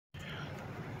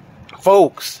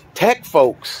folks, tech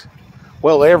folks,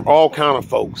 well, all kind of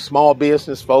folks, small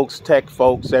business folks, tech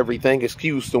folks, everything.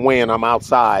 Excuse the wind, I'm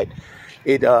outside.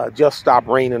 It just stopped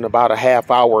raining about a half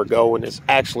hour ago, and it's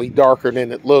actually darker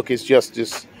than it look. It's just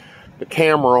the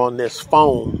camera on this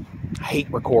phone. I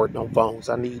hate recording on phones.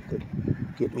 I need to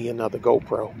get me another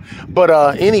GoPro. But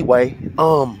anyway,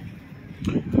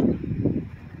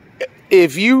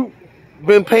 if you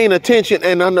been paying attention,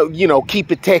 and I know,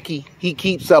 Keep It Techie, he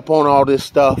keeps up on all this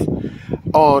stuff.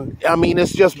 I mean,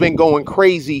 it's just been going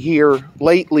crazy here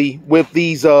lately with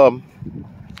these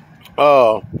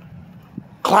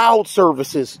cloud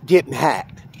services getting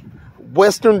hacked.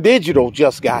 Western Digital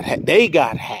just got hacked. They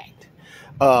got hacked.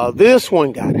 This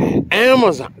one got hacked.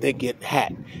 Amazon, they getting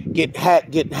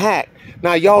hacked.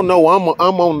 Now, y'all know I'm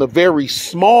on the very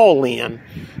small end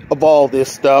of all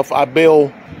this stuff. I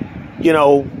build,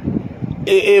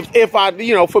 if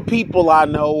I, for people I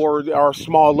know or our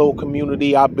small little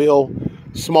community, I build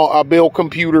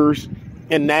computers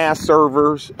and NAS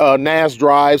servers, NAS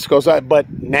drives, but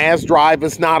NAS drive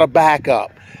is not a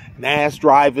backup. NAS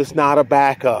drive is not a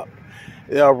backup.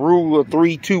 Rule of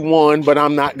 3, 2, 1, but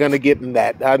I'm not going to get in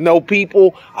that. I know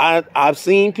people, I've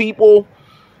seen people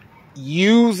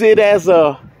use it as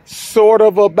a sort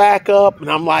of a backup,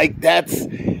 and I'm like, that's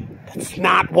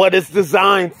not what it's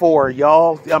designed for,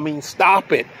 y'all. I mean,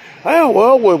 stop it. Oh,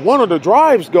 well, when one of the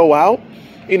drives go out,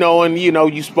 and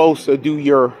you're supposed to do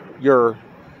your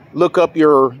look up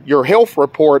your health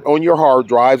report on your hard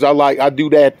drives. I do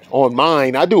that on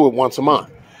mine. I do it once a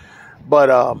month. But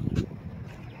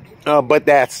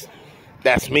that's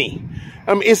me.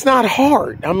 I mean, it's not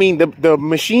hard. I mean, the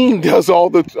machine does all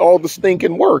the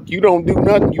stinking work. You don't do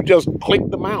nothing. You just click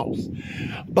the mouse.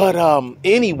 But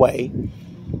anyway,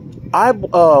 I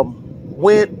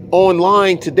went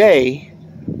online today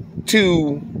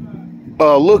to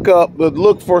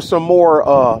look for some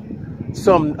more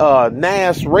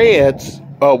NAS Reds,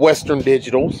 Western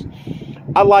Digitals.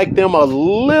 I like them a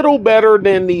little better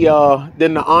than the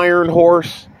Iron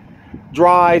Horse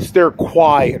drives. They're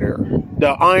quieter. The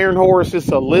Iron Horse is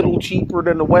a little cheaper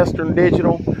than the Western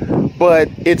Digital, but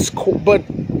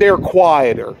they're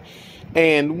quieter.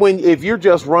 And if you're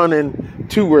just running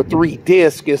 2 or 3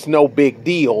 discs, it's no big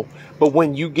deal. But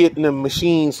when you get in the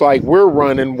machines like we're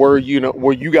running, where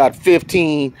you got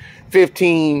 15,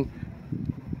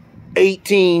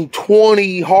 18,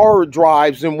 20 hard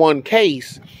drives in one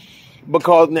case,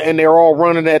 and they're all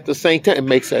running at the same time, it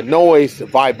makes that noise, the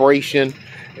vibration,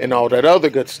 and all that other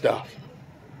good stuff.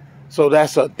 So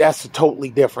that's a totally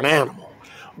different animal.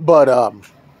 But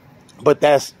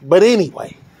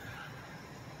anyway,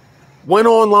 went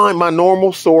online, my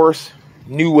normal source,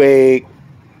 Newegg,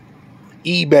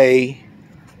 eBay,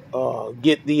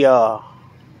 get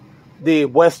the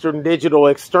Western Digital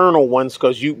external ones,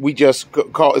 because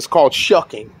it's called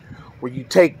shucking, where you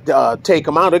take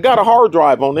them out. It got a hard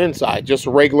drive on the inside, just a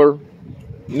regular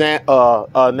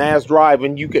NAS drive,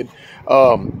 and you can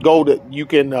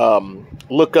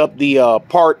look up the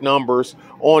part numbers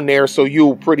on there, so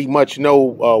you'll pretty much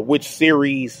know which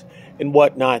series and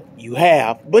whatnot you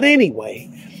have. But anyway,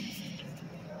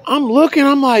 I'm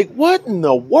like, what in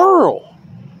the world?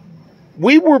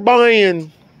 We were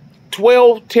buying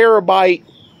 12 terabyte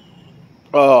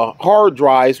hard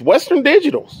drives, Western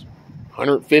Digitals,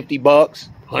 $150,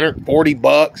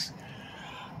 $140.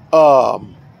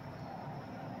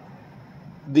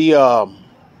 The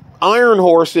Iron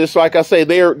Horses, like I say,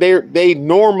 they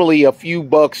normally a few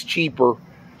bucks cheaper,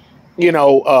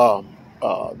 than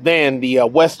the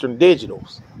Western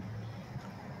Digitals.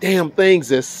 Damn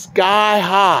things is sky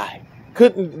high.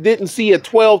 Didn't see a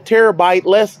 12 terabyte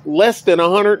less than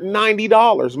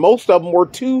 $190. Most of them were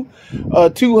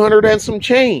 200 and some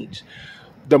change.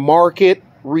 The market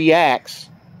reacts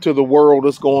to the world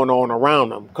that's going on around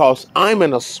them, because I'm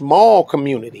in a small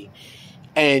community,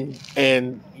 and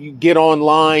you get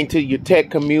online to your tech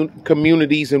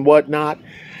communities and whatnot,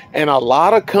 and a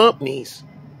lot of companies,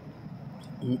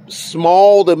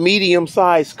 small to medium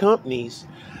sized companies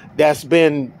that's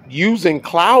been using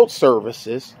cloud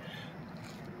services,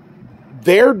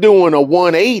 they're doing a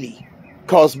 180,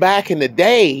 because back in the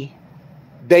day,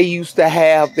 they used to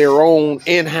have their own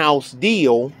in-house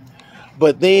deal.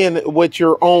 But then with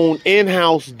your own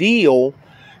in-house deal,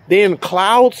 then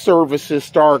cloud services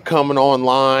start coming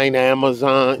online.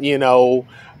 Amazon,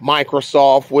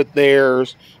 Microsoft with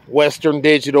theirs, Western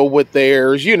Digital with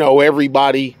theirs,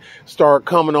 everybody start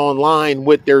coming online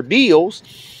with their deals.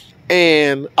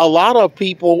 And a lot of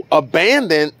people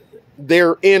abandoned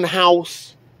their in-house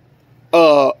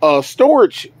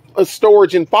storage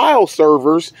and file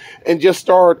servers, and just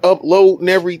start uploading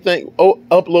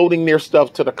their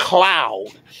stuff to the cloud.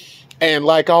 And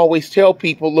like I always tell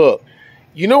people, look,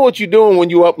 you know what you're doing when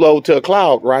you upload to a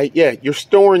cloud, right? Yeah, you're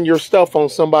storing your stuff on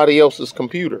somebody else's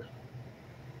computer.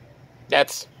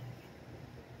 That's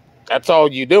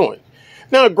all you're doing.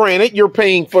 Now, granted, you're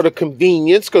paying for the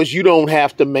convenience because you don't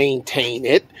have to maintain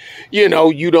it. You know,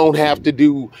 you don't have to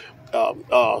do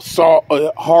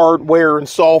hardware and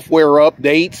software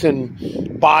updates and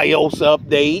BIOS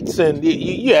updates. And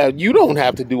yeah, you don't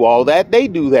have to do all that. They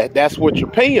do that. That's what you're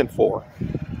paying for.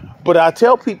 But I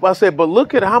tell people, I said, but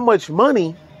look at how much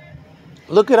money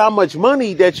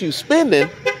that you're spending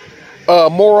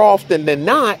more often than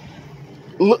not.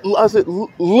 I said,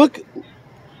 look,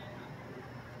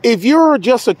 if you're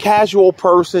just a casual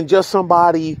person, just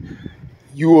somebody,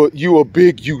 you a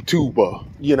big YouTuber,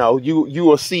 you know,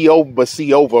 you a Cova, but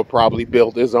Cova probably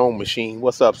built his own machine.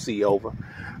 What's up, Cova?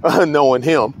 Knowing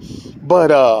him.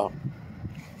 But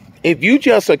if you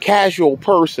just a casual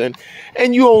person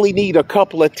and you only need a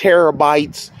couple of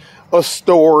terabytes of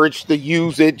storage to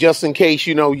use it, just in case,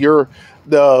 you know,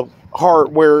 the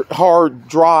hard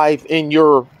drive in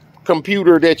your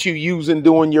computer that you use in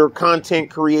doing your content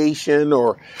creation,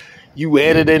 or you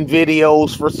editing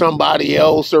videos for somebody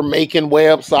else, or making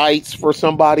websites for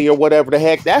somebody, or whatever the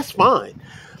heck, that's fine.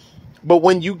 But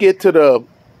when you get to the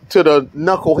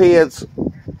knuckleheads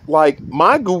like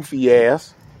my goofy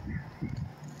ass,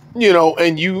 you know,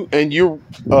 and you're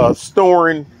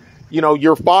storing, you know,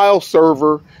 your file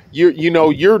server,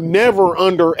 you're never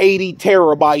under 80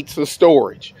 terabytes of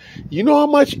storage. You know how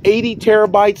much 80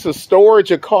 terabytes of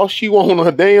storage it costs you on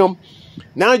a damn?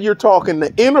 Now you're talking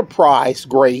the enterprise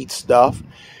grade stuff,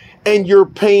 and you're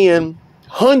paying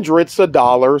hundreds of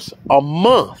dollars a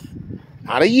month,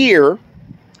 not a year,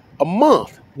 a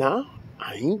month. Now,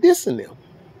 I ain't dissing them.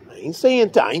 I ain't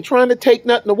trying to take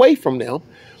nothing away from them.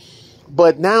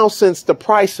 But now, since the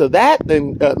price of that,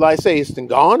 then, like I say, it's been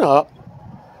gone up,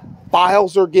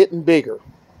 files are getting bigger.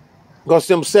 Because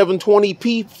them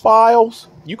 720p files,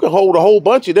 you can hold a whole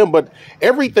bunch of them, but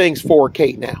everything's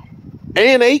 4K now.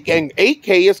 And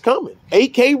 8K is coming.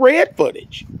 8K red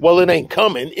footage. Well, it ain't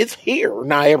coming. It's here.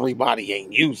 Now, everybody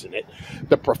ain't using it.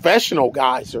 The professional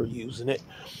guys are using it.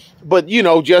 But, you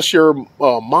know, just your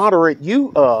moderate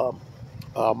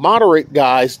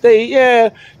guys,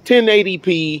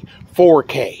 1080p,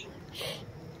 4K.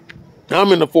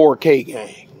 I'm in the 4K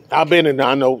gang. I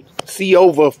know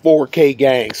Cova 4K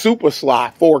gang, Super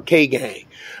Sly 4K gang,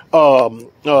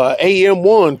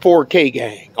 AM1 4K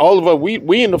gang. All of us,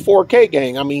 we in the 4K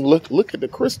gang. I mean, look at the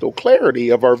crystal clarity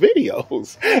of our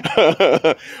videos.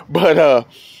 But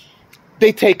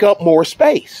they take up more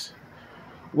space.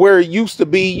 Where it used to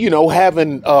be, you know,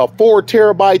 having 4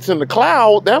 terabytes in the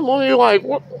cloud, that money, like,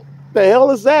 what the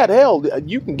hell is that? Hell,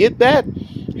 you can get that.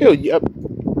 Hell, you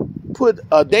put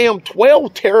a damn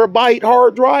 12 terabyte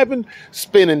hard drive and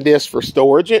spinning disk for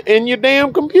storage in your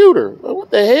damn computer.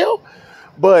 What the hell?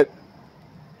 But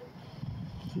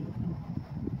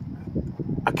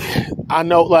I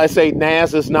know, like I say,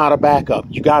 NAS is not a backup.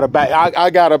 You got I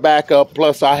got a backup.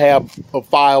 Plus, I have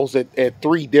files at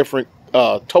 3 different,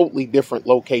 totally different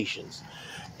locations,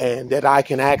 and that I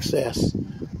can access,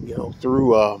 you know,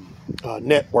 through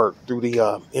network, through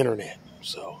the internet.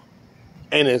 So,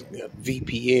 and it's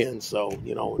VPN. So,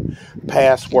 you know,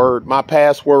 my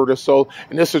password is so,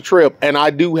 and it's a trip, and I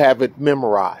do have it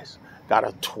memorized. Got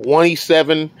a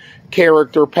 27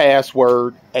 character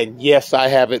password, and yes, I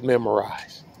have it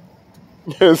memorized.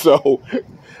 So,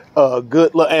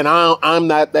 good luck. And I'm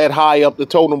not that high up the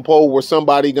totem pole where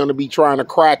somebody going to be trying to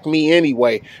crack me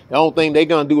anyway. The only thing they're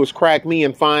going to do is crack me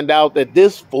and find out that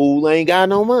this fool ain't got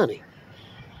no money.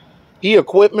 He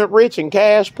equipment rich and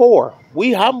cash poor.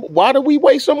 Why do we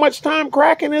waste so much time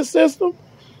cracking this system?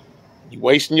 You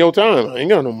wasting your time. I ain't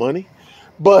got no money.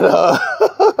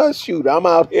 But shoot, I'm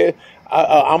out here.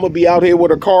 I'm going to be out here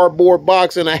with a cardboard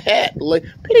box and a hat. Like,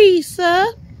 please,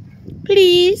 sir.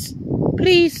 Please.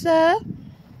 Please, sir.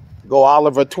 Go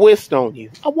Oliver Twist on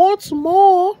you. I want some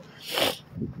more.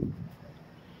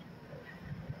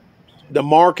 The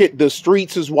market, the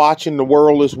streets is watching. The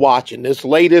world is watching. This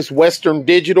latest Western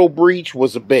Digital breach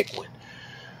was a big one.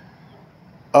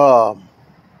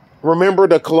 Remember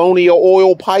the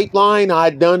Colonial Pipeline?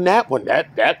 I'd done that one.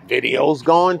 That video's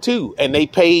gone too. And they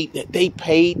paid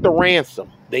the ransom.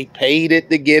 They paid it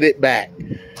to get it back.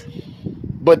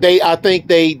 But I think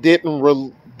they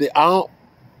didn't. I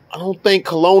don't think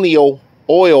Colonial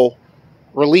Oil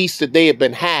released that they had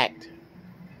been hacked,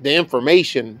 the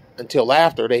information, until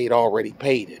after they'd already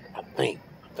paid it. I think.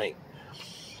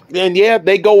 And yeah,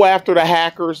 they go after the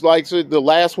hackers, like the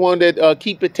last one that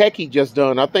Keep It Techie just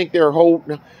done. I think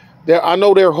I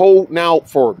know they're holding out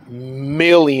for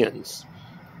millions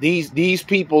These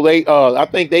people, I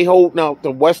think they holding out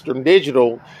the Western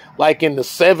Digital like in the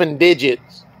 7-digit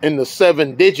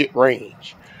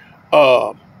range.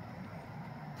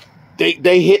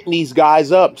 They hitting these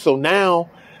guys up. So now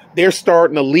they're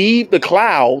starting to leave the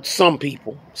cloud, some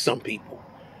people,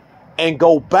 and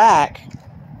go back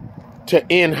to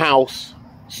in-house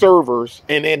servers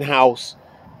and in-house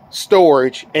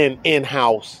storage and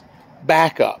in-house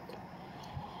backup.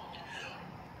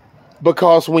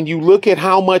 Because when you look at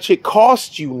how much it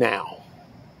costs you now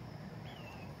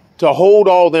to hold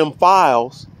all them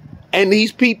files, and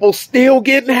these people still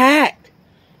getting hacked,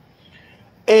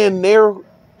 and they're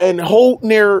holding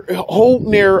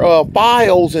their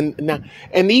files,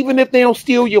 and even if they don't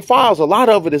steal your files, a lot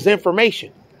of it is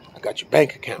information. I got your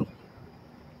bank account.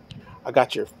 I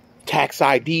got your tax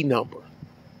ID number.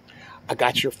 I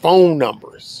got your phone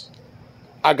numbers.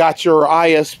 I got your I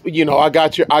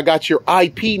got your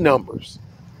IP numbers.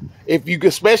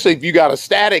 Especially if you got a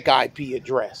static IP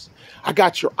address, I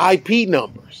got your IP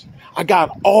numbers. I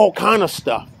got all kind of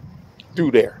stuff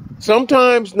through there.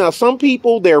 Sometimes, now some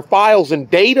people, their files and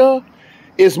data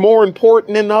is more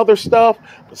important than other stuff,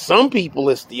 but some people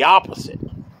it's the opposite.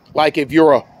 Like if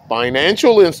you're a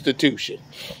financial institution,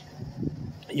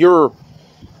 you're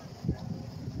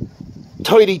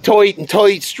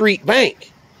Toy Street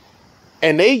Bank,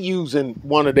 and they using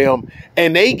one of them,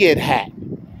 and they get hacked.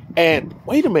 And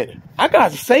wait a minute, I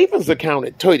got a savings account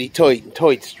at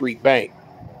Toy Street Bank.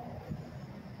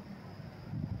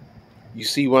 You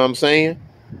see what I'm saying?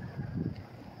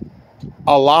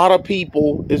 A lot of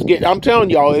people is getting, I'm telling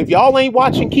y'all, if y'all ain't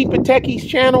watching Keep It Techie's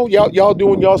channel, y'all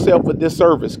doing yourself a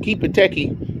disservice. Keep It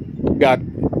Techie got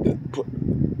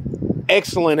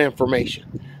excellent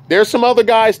information. There's some other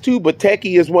guys too, but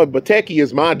Techie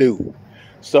is my dude.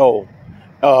 So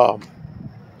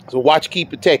watch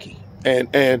Keep It Techie.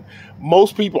 And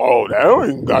most people, oh, that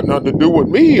ain't got nothing to do with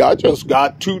me. I just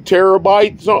got 2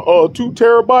 terabytes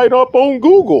up on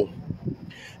Google.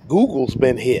 Google's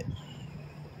been hit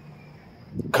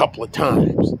a couple of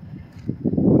times.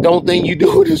 Don't think you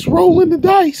do it is rolling the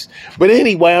dice. But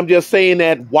anyway, I'm just saying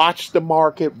that watch the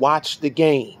market, watch the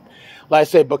game. Like I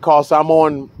said, because I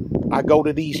go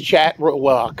to these I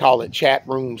call it chat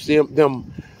rooms,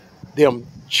 them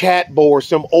chat boards,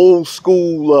 some old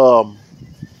school,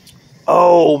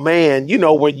 oh man,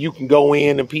 where you can go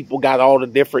in and people got all the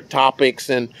different topics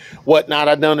and whatnot.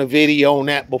 I've done a video on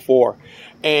that before.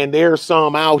 And there's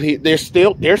some out here, they're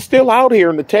still out here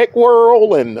in the tech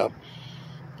world, and the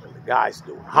guys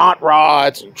doing hot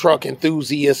rods and truck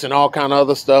enthusiasts and all kind of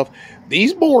other stuff.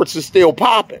 These boards are still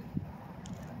popping.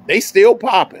 They still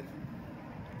popping.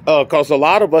 Because a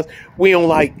lot of us, we don't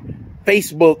like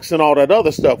Facebooks and all that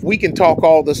other stuff. We can talk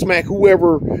all the smack.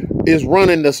 Whoever is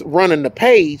running the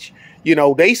page,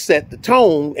 they set the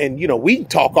tone, and, we can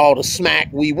talk all the smack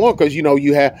we want. Because,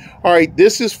 you have, all right,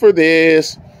 this is for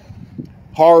this.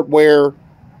 Hardware,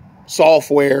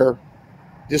 software,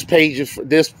 this page is for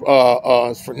this,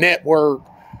 for network,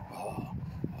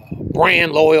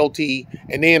 brand loyalty,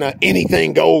 and then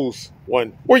anything goes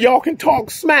one where y'all can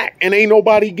talk smack and ain't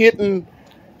nobody getting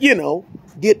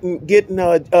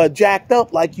jacked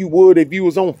up like you would if you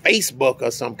was on Facebook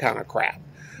or some kind of crap,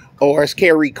 or as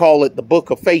Carrie call it, the Book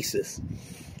of Faces.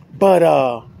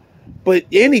 But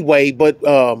anyway,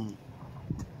 the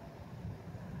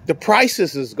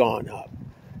prices has gone up.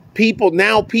 A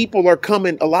lot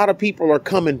of people are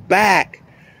coming back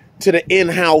to the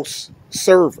in-house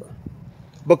server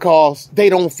because they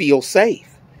don't feel safe.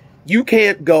 You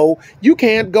can't go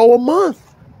a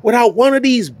month without one of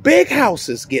these big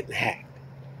houses getting hacked.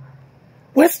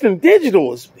 Western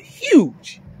Digital is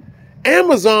huge.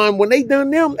 Amazon, when they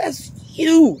done them, that's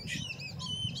huge.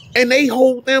 And they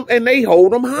hold them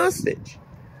hostage.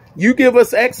 You give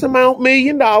us X amount $1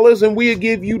 million and we'll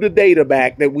give you the data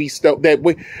back and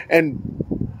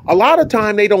a lot of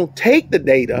time they don't take the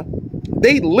data.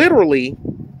 They literally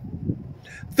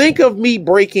think of me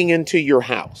breaking into your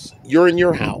house. You're in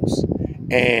your house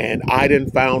and I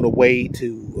done found a way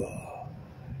to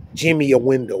jimmy a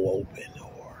window open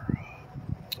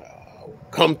or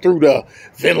come through the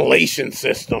ventilation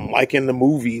system like in the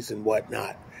movies and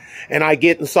whatnot. And I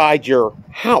get inside your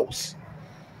house.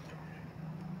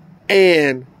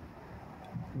 And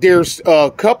there's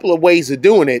a couple of ways of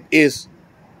doing it. Is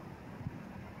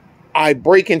I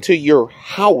break into your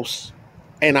house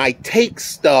and I take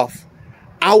stuff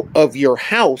out of your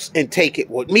house and take it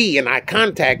with me, and I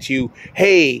contact you.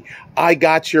 Hey, I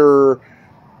got your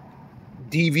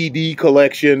DVD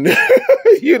collection,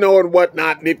 and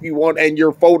whatnot. And if you want, and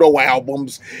your photo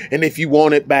albums, and if you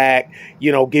want it back,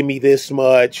 give me this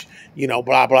much,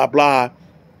 blah, blah, blah.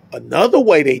 Another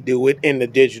way they do it in the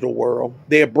digital world,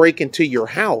 they'll break into your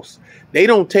house. They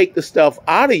don't take the stuff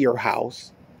out of your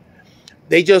house.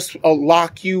 They just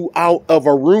lock you out of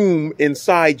a room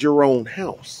inside your own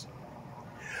house.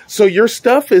 So your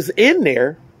stuff is in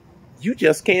there. You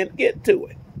just can't get to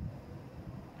it.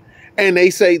 And they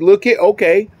say, look at,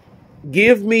 okay,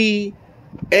 give me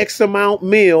X amount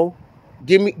mil.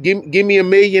 Give me $1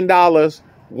 million.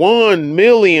 $1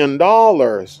 million.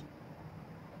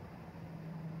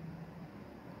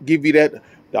 Give you that.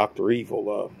 Dr.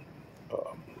 Evil,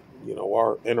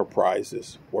 our enterprise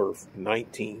is worth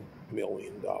 $19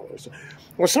 million.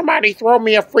 Well, somebody throw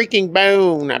me a freaking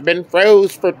bone. I've been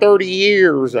froze for 30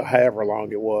 years, or however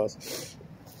long it was.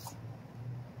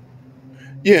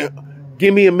 Yeah,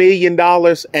 give me $1 million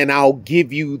and I'll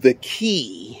give you the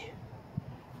key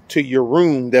to your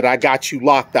room that I got you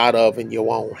locked out of in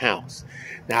your own house.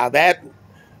 Now that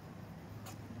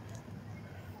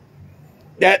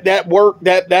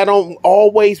don't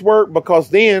always work, because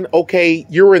then, okay,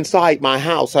 you're inside my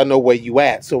house. I know where you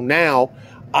at. So now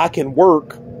I can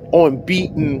work on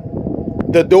beating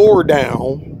the door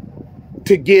down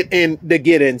to get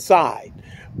inside.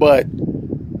 But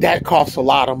that costs a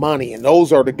lot of money. And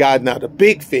those are the guys. Now the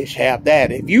big fish have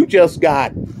that. If you just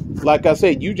got, like I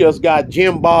said, you just got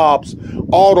Jim Bob's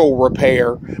auto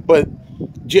repair, but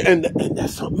and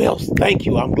that's something else. Thank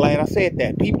you. I'm glad I said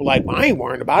that. People like, well, I ain't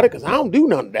worrying about it because I don't do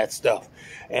none of that stuff.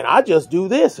 And I just do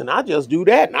this and I just do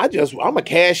that. And I'm a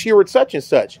cashier at such and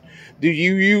such. Do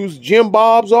you use Jim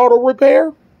Bob's auto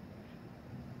repair?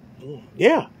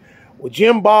 Yeah. Well,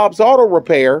 Jim Bob's auto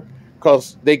repair,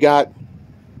 because they got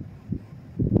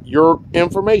your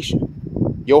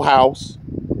information, your house,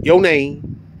 your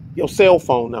name, your cell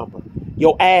phone number,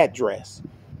 your address,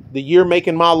 the year, make,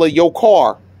 and model of your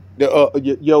car. Your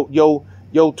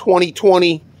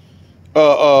 2020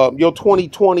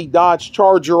 Dodge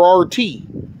Charger RT,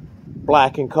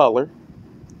 black in color,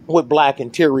 with black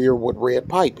interior with red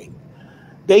piping.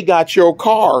 They got your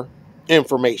car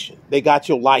information. They got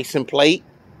your license plate.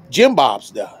 Jim Bob's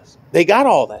does. They got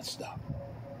all that stuff.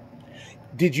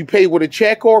 Did you pay with a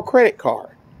check or a credit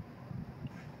card?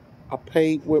 I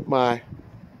paid with my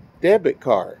debit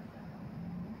card.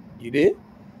 You did?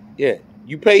 Yeah.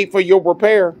 You paid for your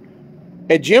repair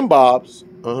at Jim Bob's,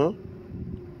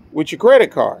 with your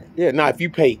credit card. Yeah, now if you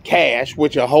pay cash,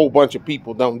 which a whole bunch of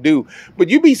people don't do, but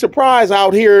you'd be surprised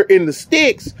out here in the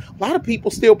sticks, a lot of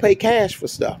people still pay cash for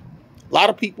stuff. A lot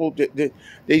of people,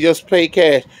 they just pay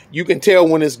cash. You can tell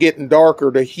when it's getting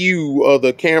darker, the hue of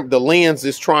the camera, the lens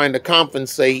is trying to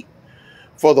compensate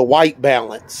for the white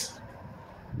balance.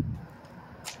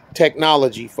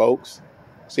 Technology, folks.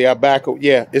 See how back,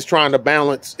 yeah, it's trying to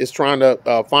balance. It's trying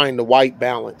to find the white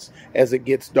balance as it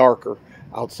gets darker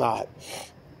outside.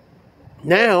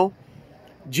 Now,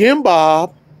 Jim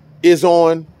Bob is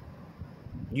on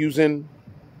using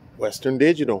Western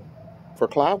Digital for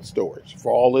cloud storage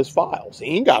for all his files. He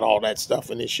ain't got all that stuff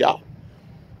in his shop.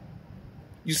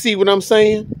 You see what I'm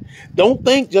saying? Don't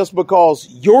think just because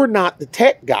you're not the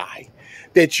tech guy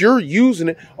that you're using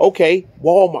it. Okay,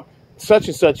 Walmart, such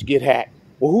and such get hacked.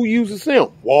 Well, who uses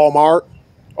them? Walmart.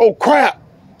 Oh, crap.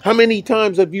 How many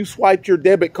times have you swiped your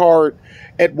debit card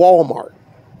at Walmart?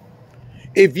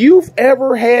 If you've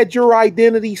ever had your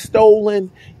identity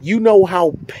stolen, you know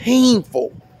how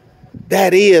painful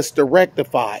that is to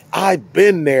rectify. I've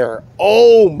been there.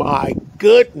 Oh, my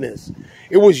goodness.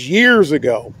 It was years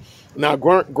ago. Now,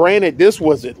 granted, this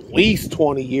was at least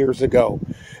 20 years ago.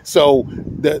 So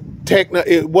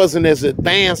it wasn't as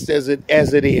advanced as it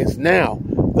is now.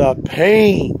 The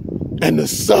pain and the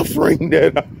suffering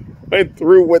that I went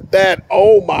through with that.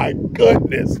 Oh my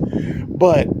goodness.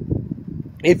 But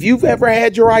if you've ever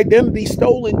had your identity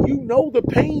stolen, you know the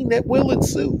pain that will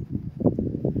ensue.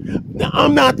 Now,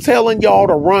 I'm not telling y'all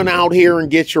to run out here and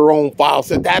get your own files.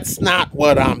 That's not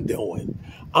what I'm doing.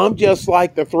 I'm just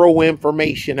like to throw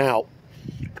information out.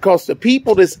 Because the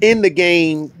people that's in the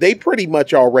game, they pretty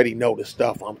much already know the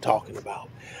stuff I'm talking about.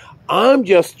 I'm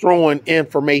just throwing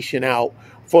information out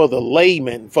for the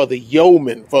layman, for the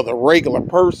yeoman, for the regular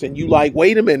person. You like,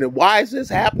 wait a minute, why is this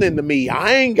happening to me?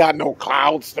 I ain't got no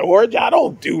cloud storage. I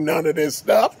don't do none of this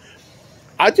stuff.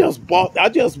 I just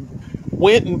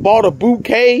went and bought a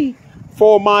bouquet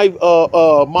for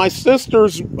my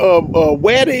sister's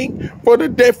wedding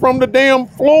from the damn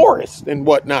florist and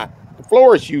whatnot. The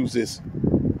florist uses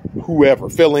whoever,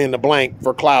 fill in the blank,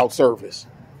 for cloud service.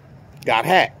 Got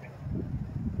hacked.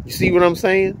 You see what I'm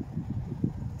saying?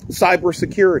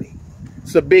 Cybersecurity.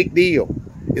 It's a big deal.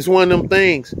 It's one of them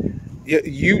things.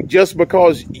 You just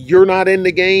because you're not in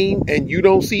the game and you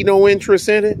don't see no interest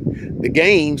in it, the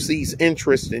game sees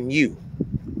interest in you.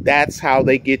 That's how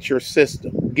they get your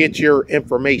system, get your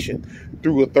information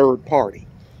through a third party.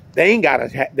 They ain't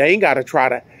gotta try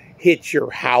to hit your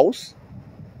house.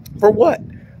 For what?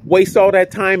 Waste all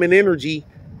that time and energy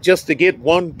just to get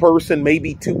one person,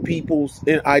 maybe two people's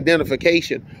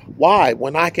identification. Why?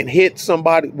 When I can hit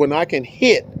somebody, when I can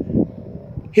hit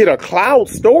a cloud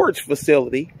storage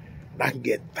facility, and I can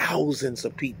get thousands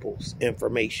of people's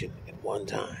information at one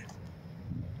time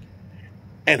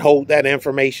and hold that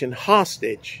information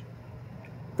hostage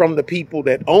from the people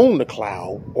that own the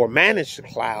cloud or manage the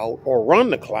cloud or run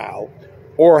the cloud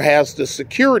or has the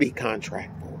security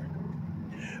contract for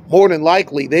it. More than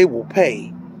likely, they will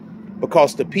pay,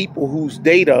 because the people whose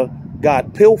data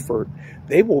got pilfered,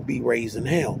 they will be raising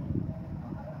hell.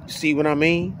 See what I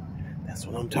mean? That's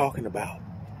what I'm talking about.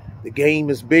 The game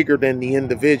is bigger than the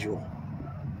individual.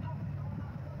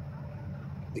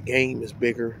 The game is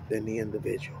bigger than the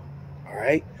individual. All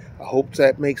right? I hope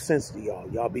that makes sense to y'all.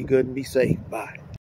 Y'all be good and be safe. Bye.